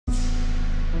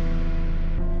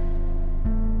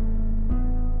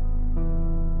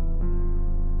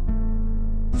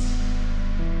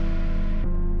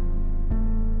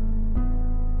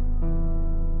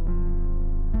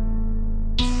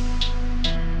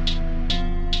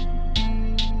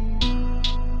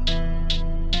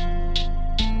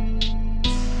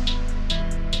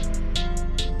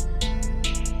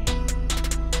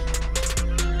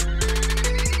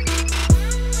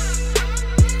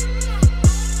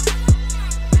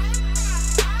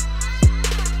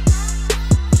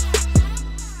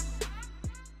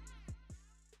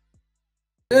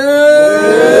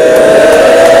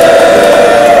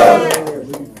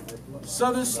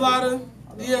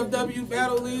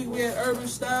Peyote, we had Urban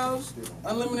Styles,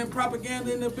 Unlimited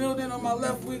Propaganda in the building. On my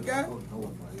left, we got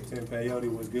Tim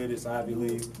Peyote was good. It's Ivy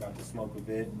League. About to smoke a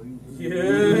bit.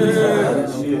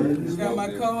 yeah. We got my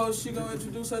co-host. She gonna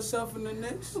introduce herself in the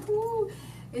next.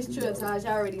 It's true, Taj.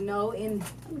 I already know. And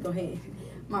go ahead.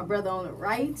 My brother on the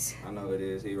right. I know it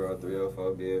is. Hero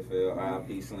 304 BFL,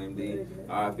 RIP Slim D,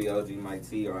 RIP OG Mike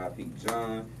T, RIP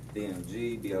John,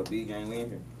 DMG, BLB gang. We in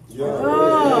here. We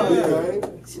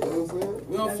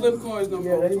don't flip coins no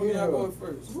more. Which one of y'all going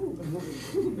first?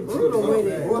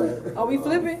 Are we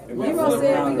flipping? Hero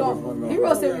said we going.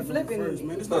 Hero said we flipping. First,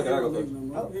 man. It's not Hero League no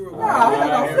more. Hero No,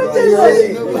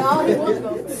 he wants to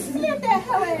go first. Get that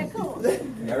hell ass cool.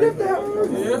 Yeah.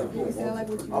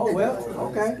 Oh, well,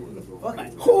 okay.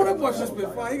 Oh, that boy just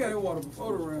been fine. He got his water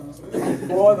before the round. So.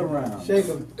 For the round. Shake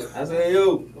him. I said,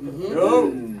 yo.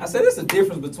 I said, there's a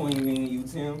difference between me and you,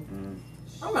 Tim.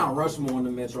 I'm Mount Rushmore in the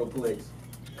Metroplex.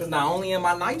 Because not only am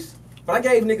I nice, but I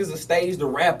gave niggas a stage to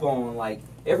rap on. Like,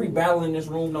 every battle in this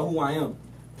room know who I am.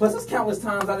 Plus, there's countless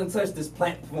times I didn't touch this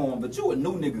platform, but you a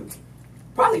new nigga.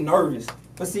 Probably nervous.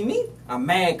 But see me, I'm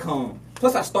mad calm.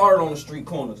 Plus, I started on the street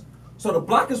corners. So the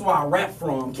block is where I rap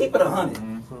from. Keep it 100.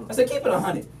 I said, keep it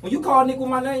 100. When you call Nick with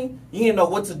my name, you didn't know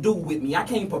what to do with me. I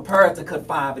came prepared to cut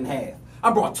 5 in half. I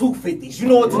brought 2 50s. You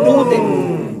know what to do with that?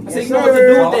 I said, you know what to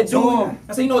do with that dude?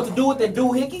 I said, you know what to do with that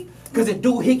dude Hickey? Because it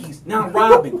do Hickeys. Now I'm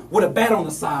robbing with a bat on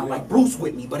the side like Bruce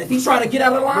with me. But if he try to get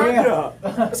out of line,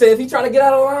 I said, if he try to get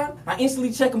out of line, I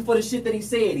instantly check him for the shit that he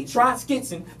said. He tried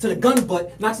skitzing to the gun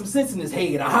butt, knocked some sense in his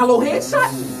head. A hollow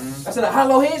headshot. I said, a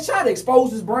hollow headshot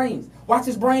exposed his brains. Watch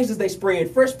his brains as they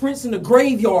spread. Fresh Prince in the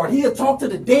graveyard. He'll talk to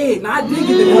the dead. Now I dig in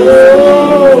the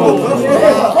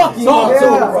concept. Talk to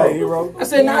him, bro. I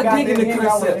said, not digging the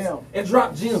concepts and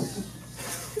drop gems.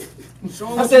 I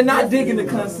said, not digging the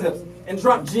concepts and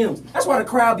drop gems. That's why the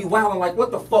crowd be wilding like,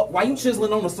 what the fuck? Why you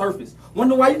chiseling on the surface?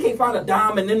 Wonder why you can't find a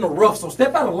diamond in the rough, so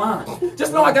step out of line.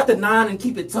 Just know I got the 9 and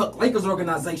keep it tucked. Lakers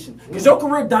organization. Because your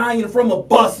career dying from a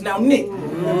bust. Now, Nick.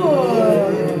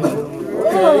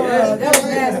 That was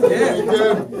nasty.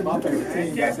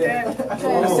 I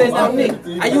said, now, Nick,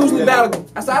 I usually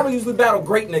battle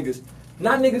great niggas.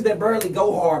 Not niggas that barely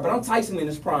go hard, but I'm Tyson in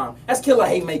his prime. That's killer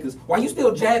haymakers. Why you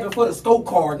still jabbing for the scope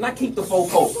card, not keep the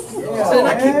fofo? I said,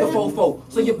 not keep the fofo.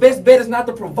 So your best bet is not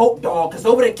to provoke, dog, because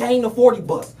over there came the 40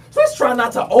 bus. So let's try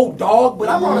not to owe dog, but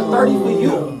I brought a 30 for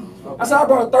you. I said, I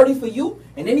brought a 30 for you,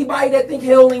 and anybody that think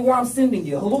hell ain't where I'm sending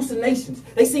you. Hallucinations.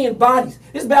 They seeing bodies.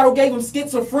 This battle gave him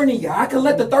schizophrenia. I could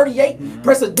let the 38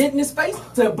 press a dent in his face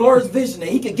to blur his vision,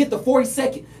 and he could get the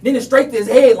 42nd, then it straight to his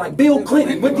head like Bill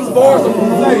Clinton. With these bars,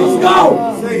 let's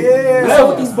go! Yeah,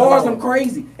 with these bars, I'm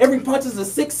crazy. Every punch is a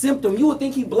sick symptom. You would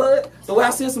think he blood. The way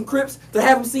I send some Crips to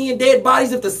have him seeing dead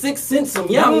bodies if the 6th sense him.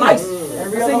 Yeah, I'm nice.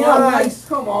 I said, yeah, I'm nice.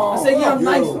 Come on. I said, yeah, I'm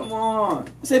nice. Come on. I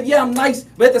said, yeah, I'm nice,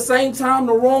 but at the same time,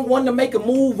 the wrong one to make a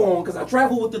move on, because I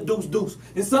travel with the deuce.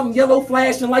 There's something yellow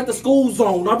flashing like the school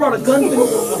zone. I brought a gun for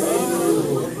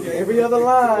Every other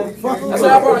line. I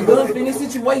said, I brought a gun for this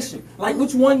situation. Like,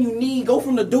 which one you need? Go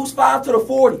from the deuce 5 to the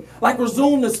 40. Like,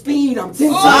 resume the speed. I'm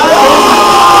 10 times.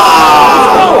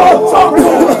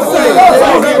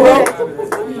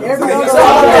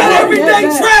 Everyday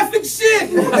traffic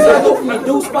shit. I said, I go from the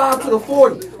deuce 5 to the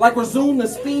 40. Like, resume the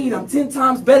speed. I'm 10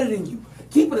 times better than you.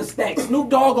 Keep it a stack. Snoop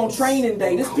Dogg on training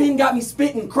day. This pen got me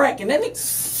spitting crack. And then it...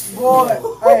 Boy,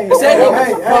 hey, that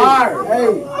was fire.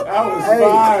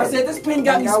 I said, this pen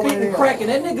got me spitting crack. And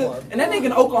that nigga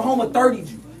in Oklahoma 30'd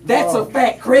you. That's a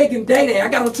fact. Craig and Day-Day. I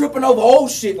got him tripping over old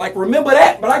shit. Like, remember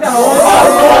that? But I got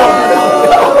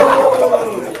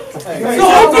Take him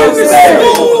to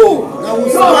school!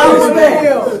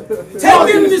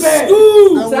 Take him to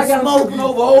school! So I got him tripping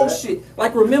over old shit.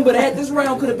 Like, remember that? This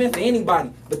round could have been for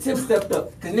anybody. But Tim stepped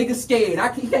up. Because niggas scared.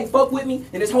 He can't fuck with me.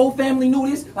 And his whole family knew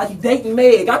this. Like he dating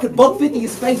Meg. I could buck 50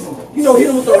 his face. You know, hit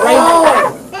him with the rain.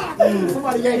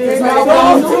 Somebody ain't this.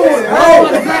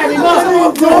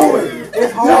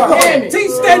 It's hard.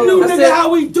 Teach that new nigga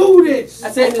how we do this.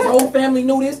 I said his whole family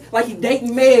knew this. Like he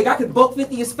dating Meg. I could buck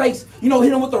 50 his face. You know,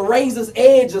 hit him with the razor's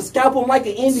edge or scalp him like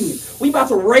an Indian. We about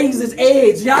to raise his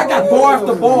edge. Yeah, I got bar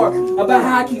after bar about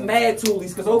how I keep mad toolies.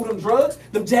 Because over them drugs,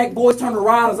 them jack boys turn to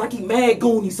riders. I keep mad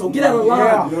goonies. So get out of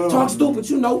line. Talk stupid,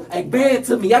 you know. Act bad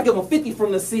to me. I give him 50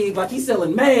 from the SIG like he's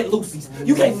selling mad Lucy's.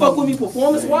 You can't fuck with me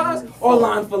performance-wise or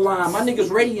line for line. My niggas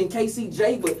ready in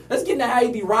KCJ, but let's get into how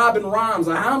you be robbing rhymes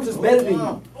or how I'm just better than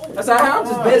you. That's how I'm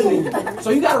just better than you. So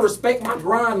you gotta respect my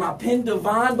grind, my pen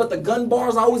divine, but the gun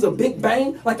bar's always a big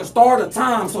bang, like the start of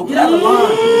time. So get out of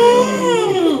line.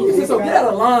 So get out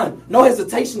of line. No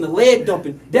hesitation, the lead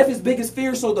dumping. Death is biggest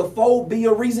fear, so the foe be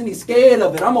a reason he's scared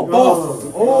of it. I'm a boss.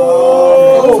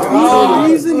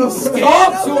 Reason he's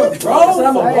scared of it, bro. I said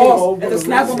I'm a boss. At the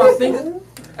snap of my finger.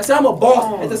 I said I'm a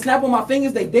boss. At the snap of my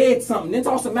fingers, they dead something. Then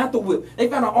toss a Samantha whip. They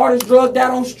found an artist drugged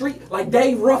out on the street like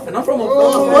Dave Ruffin. I'm from a.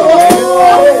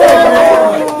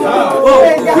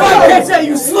 Can't say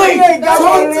you sleep. What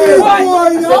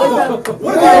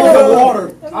the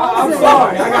water? I'm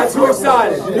sorry. I got too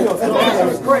excited. I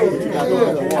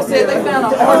said they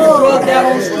found an artist drugged out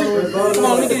on the street. Come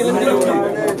on, let me get it.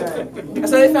 I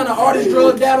said they found an artist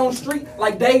drugged out on the street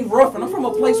like Dave Ruffin. I'm from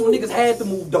a place where niggas had to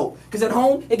move dope. Cause at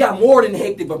home, it got more than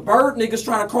hectic. But bird niggas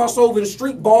trying to cross over the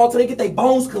street ball till they get their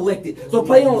bones collected. So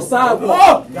play on the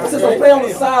sidewalk. I said so play on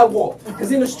the sidewalk.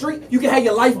 Cause in the street, you can have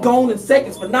your life gone in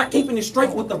seconds for not keeping it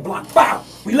straight with the block. Bow.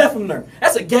 We left him there.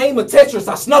 That's a game of Tetris.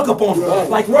 I snuck up on him.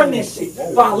 Like run that shit.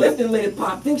 If I lift and let it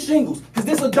pop, think shingles. Cause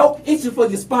this a dope itching for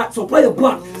your spot. So play the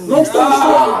block. Long story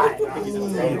short.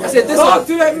 I said this Talk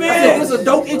to that man. I said this a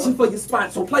dope itching for your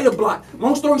spot. So play the block.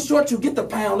 Long story short, you get the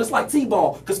pound. It's like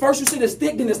T-ball. Cause first you see the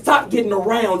stick, then it's top getting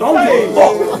around. Don't give a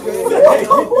fuck.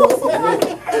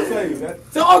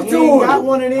 Talk to him. Got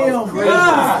one of them.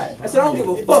 God. I said I don't give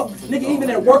a fuck. Nigga, even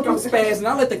at work I'm spazzing.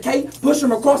 I let the K push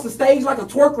him across the stage like a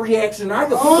twerk reaction. I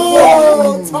can put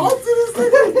the talk to this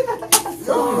nigga.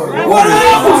 What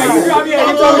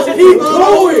else? Keep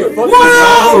going. What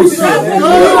else? I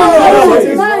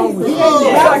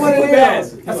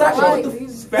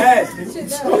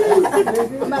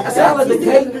said I let the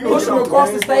K push him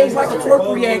across the stage like a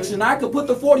twerk reaction. I could put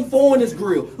the 44 in his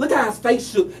grill. Look how his face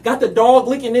shook. Got the dog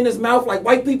licking in his mouth like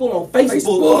white people on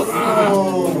Facebook.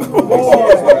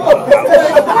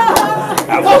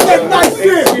 That nice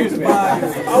shit.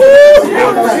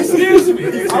 Excuse me. Excuse me.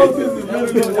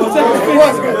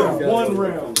 One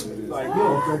round.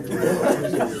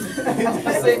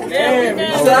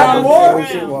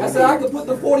 I said I could put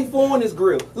the 44 in his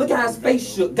grill. Look how his face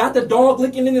shook. Got the dog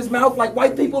licking in his mouth like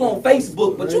white people on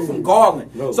Facebook. But you from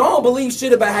Garland. So I don't believe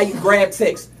shit about how you grab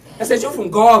text. I said, you're from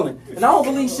Garland, and I don't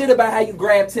believe shit about how you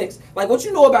grab text. Like, what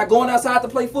you know about going outside to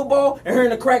play football and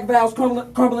hearing the crack valves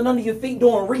crumbling under your feet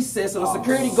during recess, and the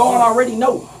security guard already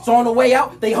know. So on the way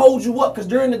out, they hold you up, because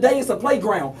during the day, it's a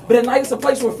playground. But at night, it's a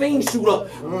place where fiends shoot up.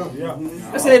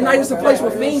 I said, at night, it's a place where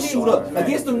fiends shoot up.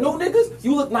 Against them new niggas,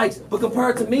 you look nice, but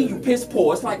compared to me, you piss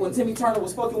poor. It's like when Timmy Turner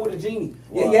was fucking with a genie.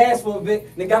 Yeah, he asked for a bit,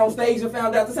 and then got on stage and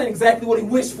found out this ain't exactly what he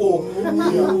wished for.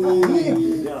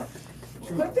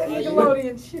 Put that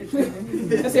Nickelodeon shit.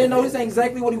 I said, no, this ain't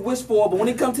exactly what he wished for, but when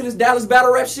it comes to this Dallas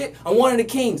battle rap shit, I'm one of the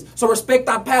kings. So respect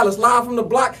our palace, live from the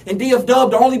block, and DFW,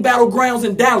 the only battlegrounds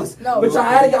in Dallas. No, but y'all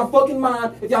out of y'all fucking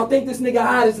mind if y'all think this nigga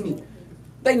hot as me.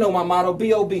 They know my motto,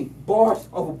 B.O.B. Bars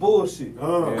over bullshit. Great.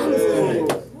 You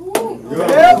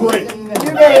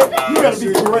gotta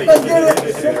be great. Let's get it.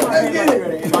 Let's get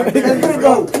it. Let's get it,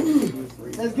 go.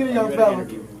 Let's get it, young fella.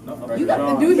 You got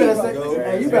to do this.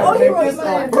 Hey, you better make this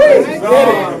start.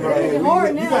 It's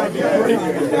hard now.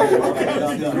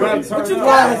 Put your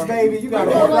lines, baby. You got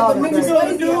to hold on. What you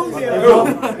gonna do?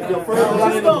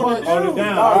 Hold it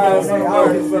down.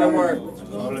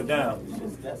 Hold it down.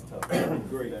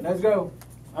 Let's go.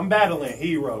 I'm battling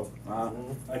Hero, a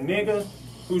nigga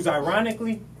who's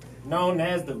ironically known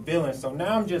as the villain. So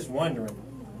now I'm just wondering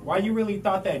why you really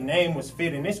thought that name was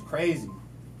fitting. It's crazy,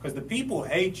 because the people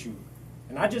hate you.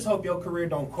 And I just hope your career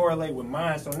don't correlate with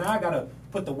mine. So now I gotta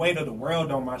put the weight of the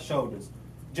world on my shoulders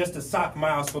just to sock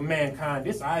miles for mankind.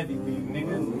 This Ivy League,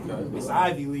 nigga. This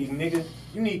Ivy League, nigga.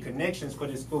 You need connections for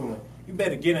this schooling. You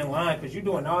better get in line, because you're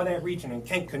doing all that reaching and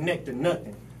can't connect to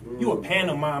nothing. You a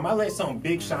pantomime. I let something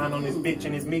big shine on this bitch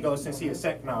and his Migos since he a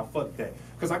sec. Nah, fuck that.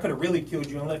 Because I could have really killed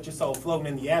you and left your soul floating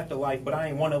in the afterlife, but I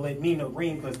ain't want to let Nina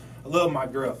ring because I love my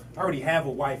girl. I already have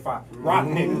a wife. I rock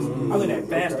niggas. I live that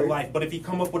faster life, but if he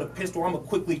come up with a pistol, I'm going to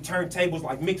quickly turn tables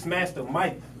like Mixed Master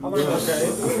Mike. I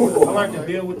learned to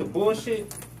deal with the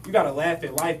bullshit. You got to laugh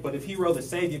at life, but if Hero the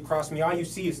Savior cross me, all you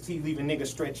see is teeth leaving niggas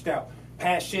stretched out.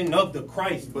 Passion of the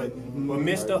Christ, but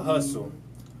Mr. Hustle,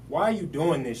 why are you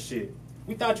doing this shit?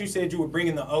 We thought you said you were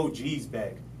bringing the OGs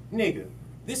back. Nigga,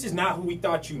 this is not who we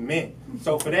thought you meant.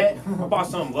 So for that, I bought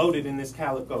something loaded in this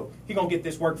calico. He gonna get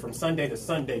this work from Sunday to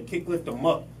Sunday. Kick lift him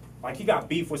up. Like he got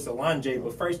beef with Solange,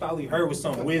 but first all he heard was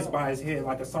some whiz by his head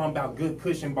like a song about good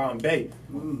cushion Bombay.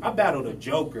 I battled a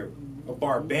joker, a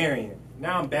barbarian.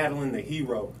 Now I'm battling the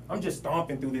hero. I'm just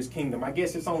stomping through this kingdom. I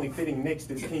guess it's only fitting next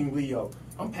to King Leo.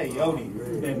 I'm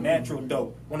Peyote, that natural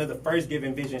dope. One of the first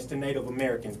giving visions to Native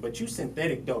Americans. But you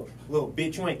synthetic dope. Little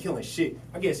bitch, you ain't killing shit.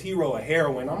 I guess hero of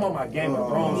heroin. I'm on my Game of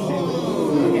Thrones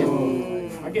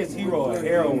shit. I guess hero of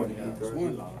heroin.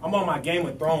 I'm on my Game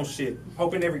of Thrones shit.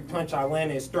 Hoping every punch I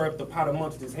land and stir up the pot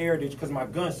amongst his heritage. Cause my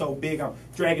gun's so big, I'm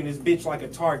dragging this bitch like a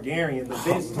Targaryen. The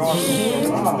best talking.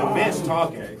 The best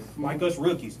talking. Like us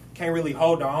rookies. Can't really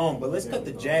hold our own. But let's cut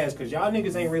the jazz. Cause y'all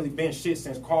niggas ain't really been shit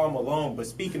since Karl Malone. But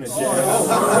speaking of jazz.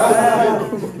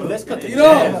 But let's cut the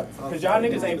jazz. Cause y'all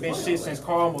niggas ain't been shit since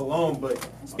Karl Malone. But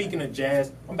speaking of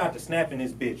jazz, I'm about to snap in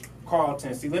this bitch.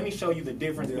 Carlton, see, let me show you the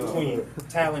difference between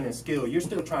talent and skill. You're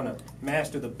still trying to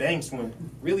master the banks when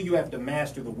really you have to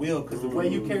master the will, because the way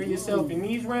you carry yourself in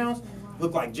these rounds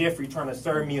look like Jeffrey trying to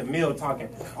serve me a meal, talking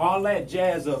all that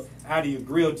jazz up out of your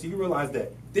grill till you realize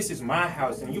that this is my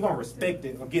house and you're going to respect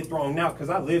it or get thrown out because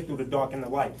I live through the dark and the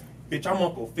light. Bitch, I'm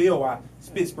Uncle Phil. I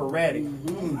spit sporadic. I'm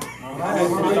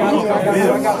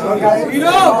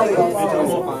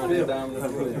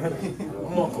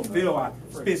Uncle Phil. I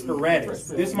spit sporadic.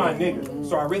 This my nigga.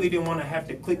 So I really didn't want to have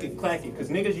to click it, clack it, because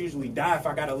niggas usually die if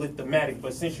I got to lift the matic.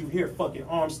 But since you here, fucking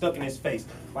arm stuck in his face.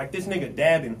 Like this nigga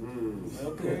dabbing.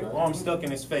 Arm stuck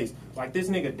in his face. Like this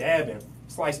nigga dabbing.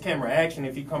 Slice camera action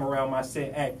if you come around my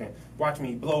set acting. Watch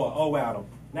me blow a O out him.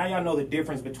 Now y'all know the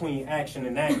difference between action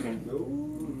and acting.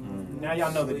 Now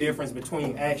y'all know the difference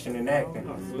between action and acting.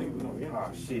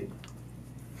 Oh shit.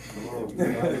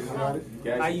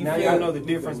 Now y'all know the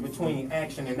difference between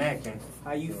action and acting.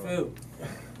 How you feel?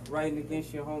 Writing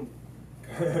against your homie.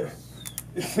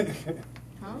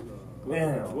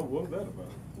 Damn. What was that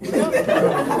about? You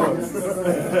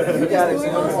got it.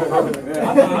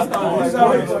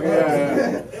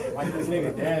 Like this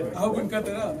nigga dabbing. I hope we can cut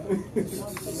that out.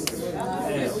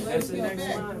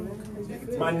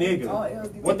 My nigga,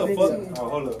 what the fuck? Oh,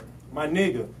 hold up. My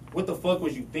nigga, what the fuck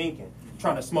was you thinking?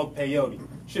 Trying to smoke peyote.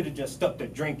 Should have just stuck to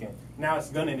drinking. Now it's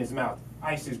gun in his mouth.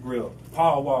 Ice his grill.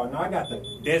 Paul wall. Now I got the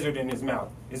desert in his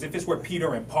mouth. As if it's where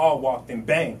Peter and Paul walked and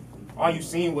bang. All you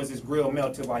seen was his grill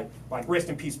melted like rest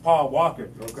in peace Paul Walker.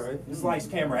 Okay. It's lights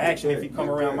camera action if you come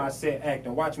around my set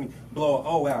acting. Watch me blow an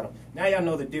O out him. Now y'all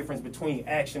know the difference between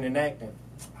action and acting.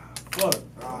 Fuck.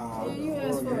 You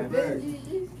asked for a bit.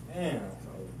 Damn.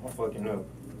 I'm fucking up.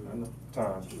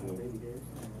 Time.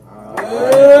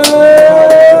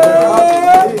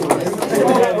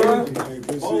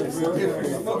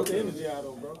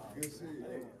 Good shit.